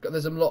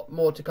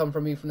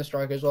the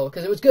striker as well,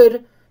 because it was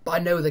good, but I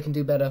know they can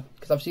do better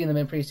because I've seen them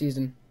in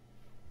pre-season.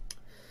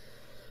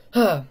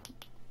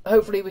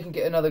 Hopefully we can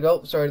get another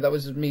goal. Sorry, that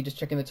was me just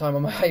checking the time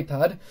on my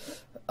iPad.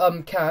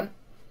 Come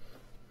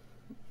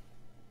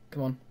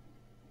on.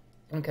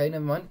 Okay,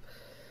 never mind.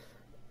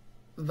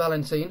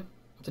 Valentine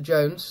to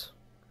Jones.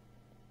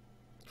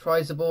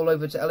 Tries the ball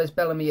over to Ellis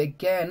Bellamy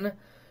again.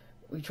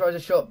 He tries a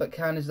shot, but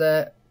Can is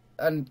there,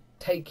 and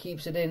Tate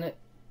keeps it in,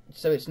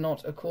 so it's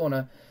not a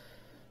corner.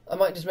 I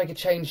might just make a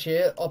change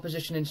here.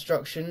 Opposition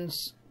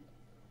instructions.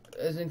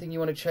 Is there anything you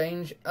want to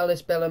change?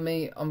 Ellis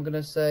Bellamy, I'm going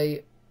to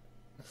say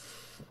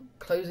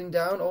closing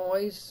down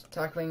always.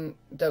 Tackling,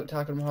 don't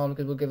tackle him hard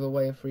because we'll give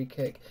away a free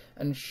kick.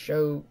 And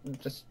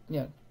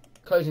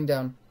closing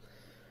down.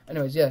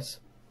 Anyways, yes.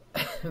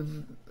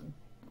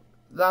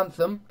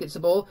 Lantham gets the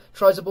ball,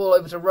 tries the ball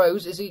over to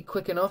Rose. Is he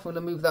quick enough? I'm going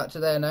to move that to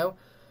there now.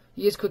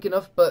 He is quick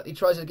enough, but he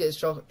tries to get his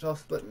shot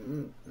off, but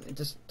it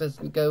just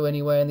doesn't go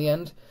anywhere in the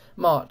end.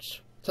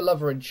 March to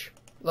Loveridge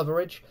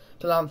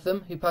to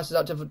Lantham, who passes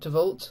out to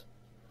Volt.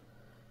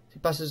 He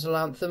passes to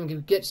Lantham,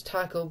 who gets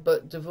tackled,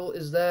 but DeVault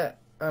is there,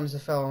 and it's a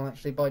foul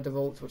actually by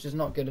DeVault, which is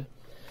not good.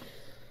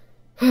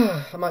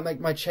 I might make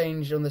my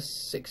change on the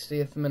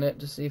 60th minute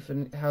to see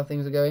how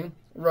things are going.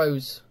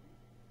 Rose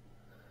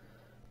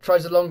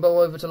tries a long ball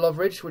over to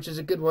Loveridge, which is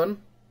a good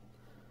one.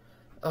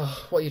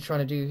 Oh, what are you trying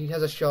to do? He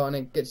has a shot and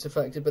it gets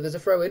deflected, but there's a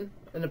throw-in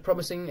a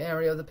promising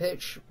area of the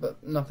pitch,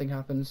 but nothing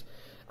happens.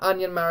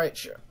 Anyan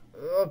Maric,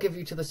 I'll give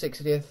you to the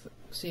 60th.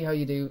 See how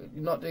you do.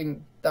 You're not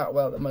doing that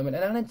well at the moment.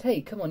 And Alan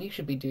Tate, come on, you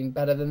should be doing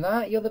better than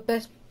that. You're the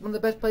best, one of the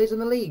best players in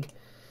the league.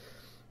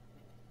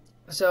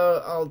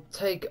 So I'll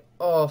take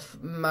off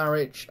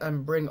Maric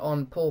and bring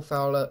on Paul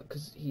Fowler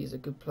because he's a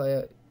good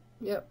player.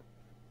 Yep.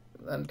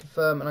 And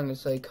confirm, and I'm going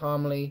to say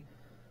calmly.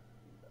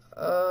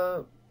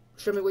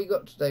 Show me what you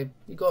got today.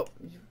 You got.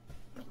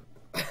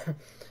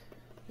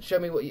 Show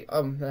me what you.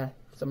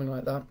 Something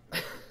like that.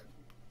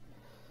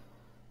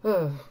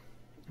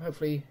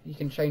 Hopefully you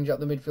can change up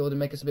the midfield and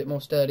make us a bit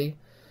more sturdy.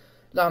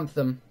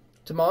 Lantham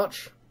to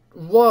March.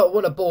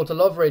 What a ball to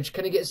Loveridge.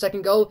 Can he get a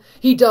second goal?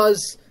 He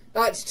does.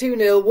 That's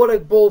 2-0. What a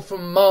ball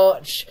from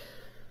March.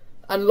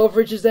 And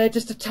Loveridge is there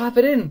just to tap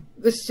it in.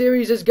 This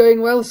series is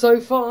going well so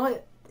far,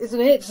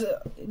 isn't it?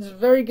 It's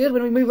very good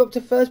when we move up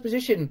to first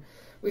position.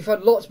 We've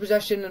had lots of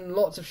possession and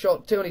lots of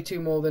shots. Only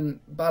 2 more than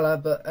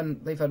Bala, and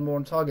they've had more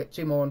on target.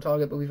 2 more on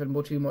target, but we've had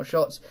 2 more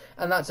shots.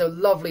 And that's a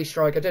lovely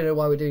strike. I don't know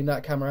why we're doing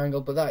that camera angle,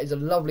 but that is a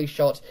lovely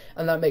shot.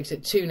 And that makes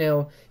it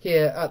 2-0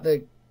 here at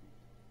the...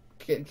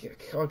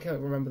 I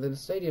can't remember the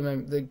stadium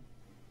name.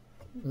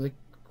 The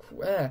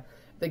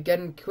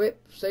Genquip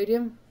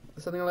Stadium?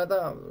 Something like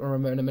that. I'll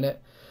remember in a minute.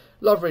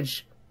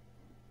 Loveridge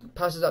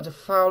passes out to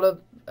Fowler,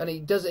 and he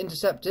does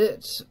intercept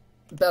it.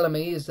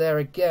 Bellamy is there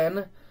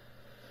again.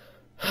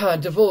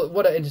 DeVault,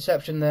 what an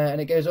interception there, and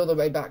it goes all the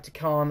way back to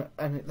Khan,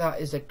 and that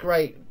is a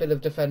great bit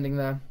of defending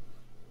there.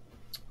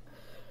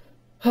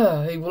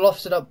 He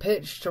lofts it up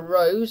pitch to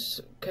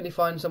Rose. Can he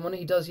find someone?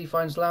 He does. He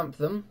finds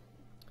Lantham,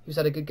 who's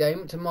had a good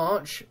game. To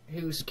March,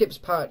 who skips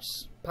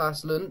past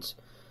Lunt.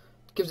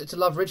 Gives it to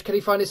Loveridge. Can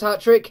he find his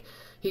hat-trick?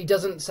 He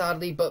doesn't,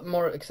 sadly, but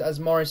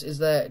Morris is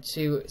there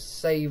to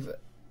save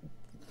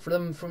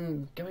them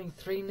from going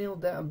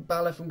 3-0 down.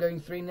 Bala from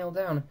going 3-0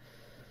 down.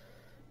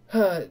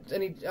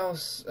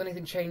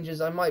 Anything changes?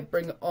 I might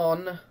bring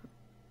on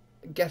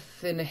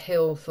Gethin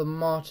Hill for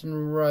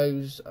Martin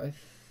Rose. I'm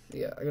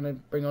going to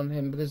bring on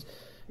him because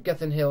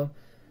Gethin Hill,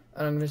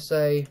 and I'm going to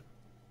say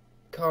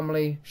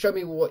calmly, show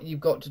me what you've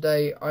got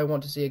today. I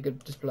want to see a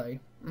good display.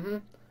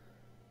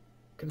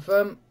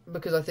 Confirm,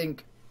 because I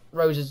think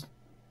Rose has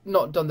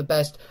not done the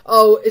best.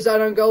 Oh, is that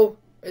an own goal?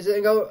 Is it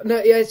a goal?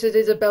 No, yes, it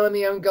is a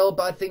Bellamy own goal,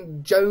 but I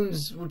think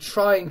Jones will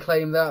try and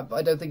claim that, but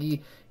I don't think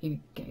he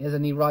has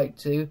any right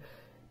to.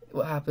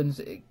 What happens?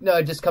 No,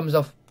 it just comes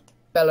off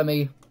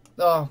Bellamy.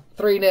 Oh,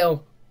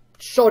 3-0.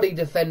 Shoddy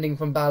defending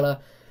from Bala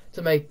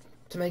to make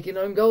an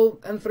own goal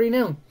and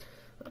 3-0.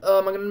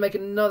 I'm going to make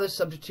another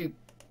substitution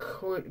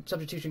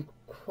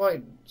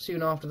quite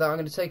soon after that. I'm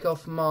going to take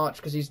off March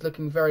because he's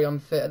looking very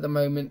unfit at the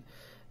moment.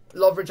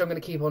 Loveridge I'm going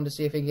to keep on to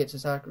see if he gets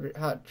his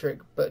hat-trick,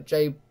 but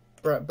Jay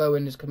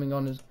Bowen is coming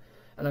on,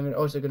 and I'm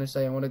also going to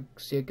say I want to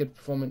see a good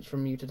performance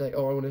from you today.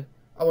 Or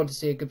I want to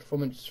see a good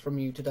performance from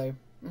you today.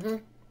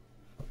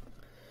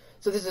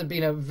 So this has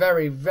been a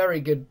very,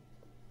 very good,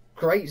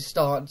 great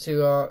start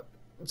to our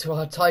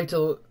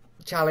title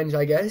challenge,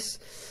 I guess.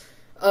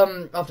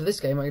 After this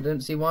game, I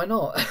don't see why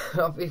not.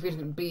 If we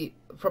can beat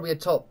probably a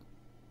top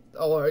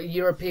or a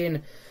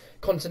European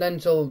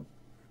continental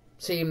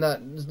team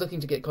that is looking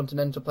to get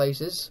continental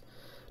places.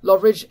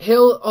 Loveridge,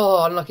 Hill,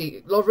 oh,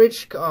 unlucky.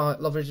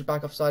 Loveridge is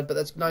back offside, but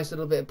that's a nice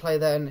little bit of play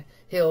there, and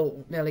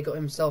Hill nearly got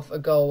himself a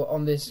goal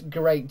on this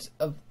great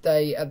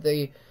day at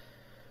the...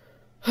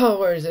 Oh,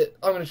 where is it?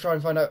 I'm going to try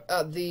and find out.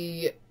 At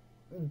the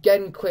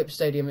Genquip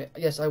Stadium.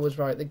 Yes, I was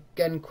right. The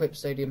Genquip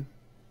Stadium.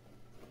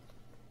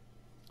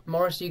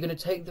 Morris, are you going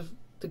to take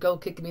the goal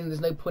kick? I mean,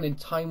 there's no point in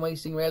time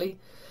wasting, really.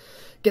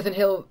 Gethin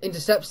Hill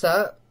intercepts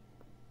that.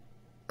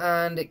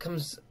 And it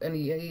comes... And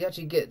he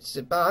actually gets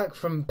it back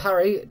from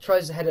Parry.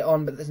 Tries to head it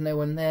on, but there's no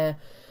one there.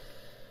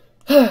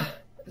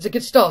 It's a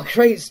good start.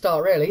 Great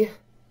start, really.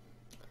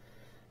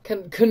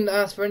 Couldn't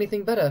ask for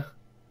anything better.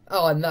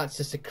 Oh, and that's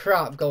just a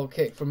crap goal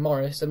kick from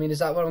Morris. I mean, is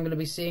that what I'm going to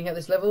be seeing at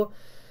this level?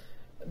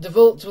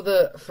 DeVault with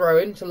a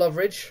throw-in to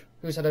Loveridge,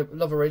 who's had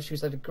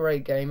a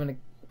great game, and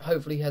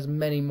hopefully has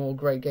many more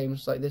great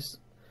games like this.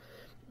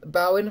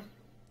 Bowen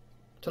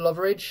to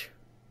Loveridge.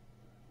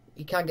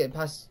 He can't get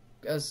past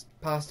him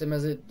past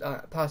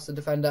the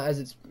defender as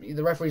it's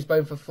the referee's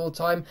blown for full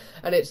time,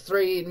 and it's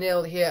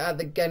 3-0 here at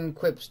the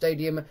Genquip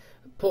Stadium.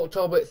 Port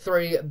Talbot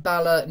 3,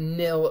 Bala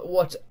 0.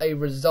 What a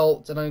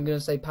result! And I'm going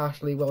to say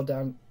passionately, well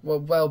done,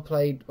 well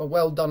played,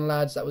 well done,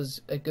 lads. That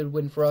was a good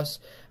win for us.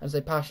 And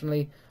say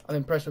passionately, I'm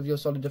impressed with your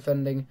solid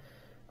defending.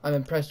 I'm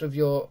impressed with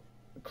your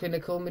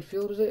clinical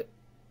midfield, is it?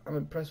 I'm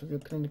impressed with your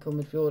clinical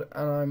midfield,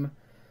 and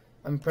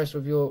I'm impressed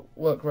with your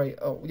work rate,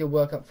 your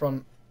work up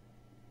front.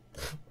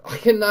 I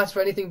couldn't ask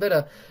for anything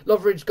better.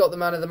 Loveridge got the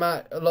man of the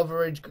match.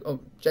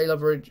 James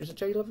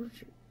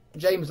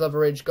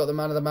Loveridge got the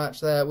man of the match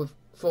there with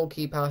 4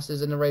 key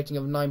passes and a rating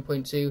of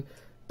 9.2.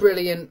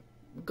 Brilliant.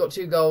 Got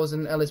 2 goals,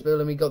 and Ellis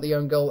Bellamy got the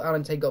own goal.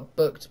 Alan Tate got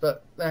booked,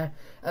 but and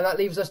that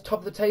leaves us top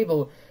of the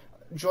table,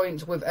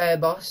 joint with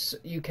Airbus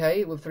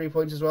UK with 3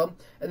 points as well.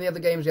 And the other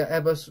games, yeah,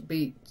 Airbus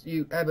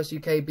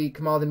UK beat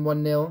Carmarthen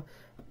 1-0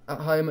 at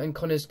home, and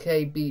Connors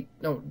K drew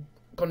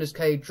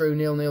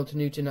 0-0 to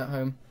Newton at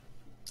home.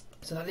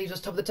 So that leaves us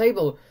top of the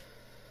table.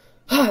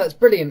 That's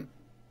brilliant.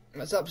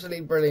 That's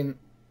absolutely brilliant.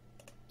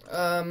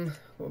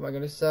 What am I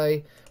going to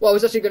say? Well, I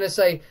was actually going to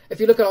say, if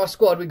you look at our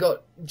squad, we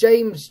got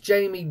James,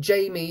 Jamie,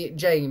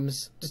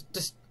 James.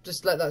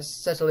 Just let that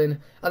settle in.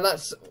 And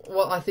that's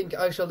what I think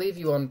I shall leave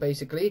you on,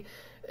 basically.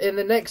 In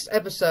the next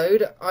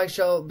episode, I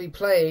shall be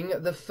playing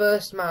the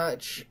first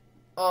match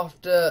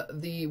after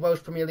the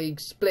Welsh Premier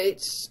League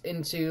splits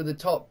into the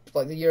top,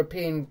 like the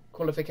European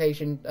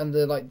qualification and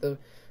the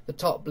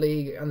top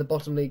league and the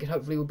bottom league. And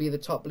hopefully will be the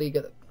top league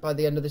by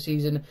the end of the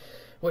season,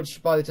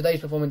 which by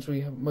today's performance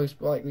we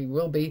most likely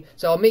will be.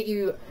 So I'll meet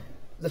you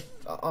for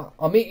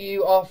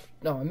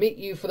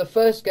the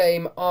first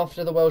game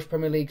after the Welsh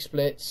Premier League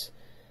splits,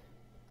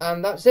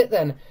 and that's it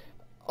then.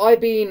 I've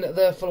been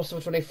the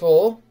Philosopher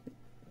 24.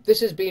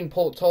 This has been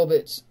Port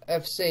Talbot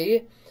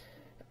FC,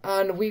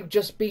 and we've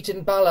just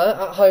beaten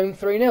Bala at home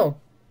 3-0.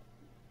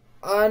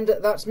 And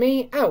that's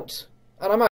me out, and I'm out.